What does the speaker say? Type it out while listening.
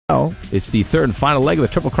Oh, it's the third and final leg of the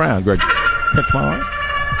Triple Crown, Greg. Catch my eye.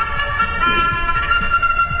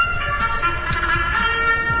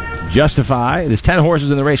 Justify. There's 10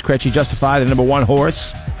 horses in the race, Cretchy. Justify, the number 1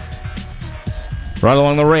 horse. Right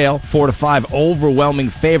along the rail, 4-5, overwhelming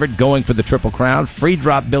favorite going for the Triple Crown. Free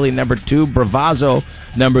Drop Billy, number 2. Bravazzo,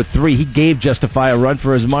 number 3. He gave Justify a run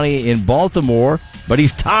for his money in Baltimore, but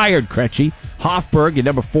he's tired, Cretchy. Hofburg, your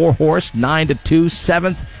number 4 horse, 9-2,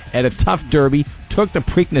 7th at a tough Derby. Took the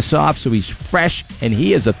Preakness off, so he's fresh, and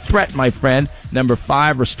he is a threat, my friend. Number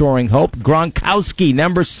 5, Restoring Hope. Gronkowski,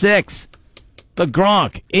 number 6. The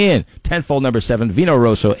Gronk in. Tenfold, number 7. Vino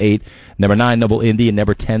Rosso, 8. Number 9, Noble Indy. And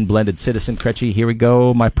number 10, Blended Citizen. Cretchy, here we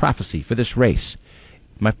go. My prophecy for this race.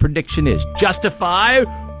 My prediction is Justify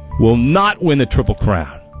will not win the Triple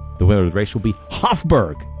Crown. The winner of the race will be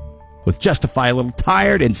Hofburg, with Justify a little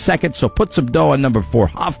tired in second. So put some dough on number 4,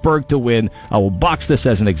 Hofburg, to win. I will box this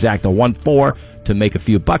as an exacta 1-4 to make a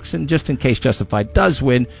few bucks. And just in case Justify does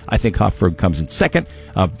win, I think Hofburg comes in second.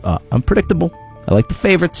 Unpredictable. I like the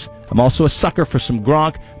favorites. I'm also a sucker for some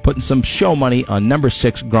Gronk, putting some show money on number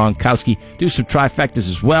 6, Gronkowski. Do some trifectas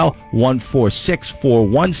as well, 1-4-6,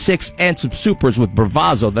 4-1-6, and some supers with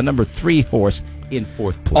Bravazzo, the number 3 horse, in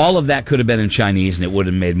 4th place. All of that could have been in Chinese, and it would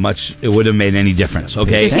have made any difference.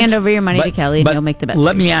 Okay, just hand over your money to Kelly, and he'll make the best.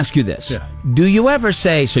 Let me ask you this: Do you ever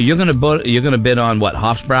say so? You're going to bid on what,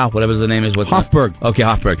 Hofsbrau, whatever the name is? What's Hofburg? Okay,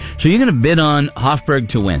 Hofburg. So you're going to bid on Hofburg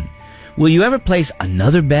to win. Will you ever place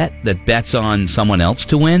another bet that bets on someone else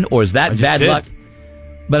to win, or is that bad luck?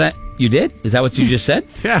 But you did? Is that what you just said?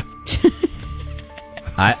 Yeah.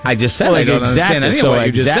 I just said I don't understand any of what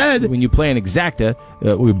you just said. When you play an exacta,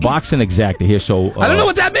 we box an exacta here. So I don't know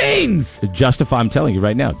what that means. Justify, I'm telling you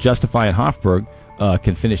right now, Justify and Hofburg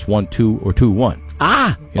can finish 1-2 or 2-1.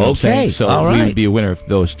 Ah, you know okay. So all right. we would be a winner if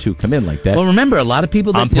those two come in like that. Well, remember, a lot of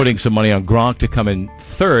people... I'm putting some money on Gronk to come in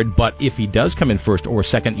third, but if he does come in first or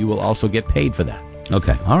second, you will also get paid for that.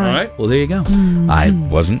 Okay, all right. Well, there you go. I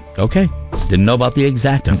wasn't... Okay. Didn't know about the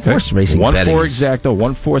exacta. Of course, racing 1-4 betting. exacta,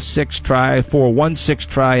 1-4-6 try, 4-1-6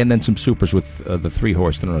 try, and then some supers with the 3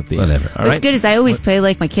 horse thrown at the end. Whatever. All What's good is I always play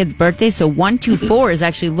like my kid's birthday, so 1-2-4 is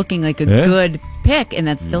actually looking like a good pick, and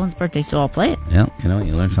that's Dylan's birthday, so I'll play it. Yeah,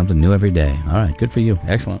 you learn something new every day. All right, good for you.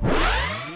 Excellent.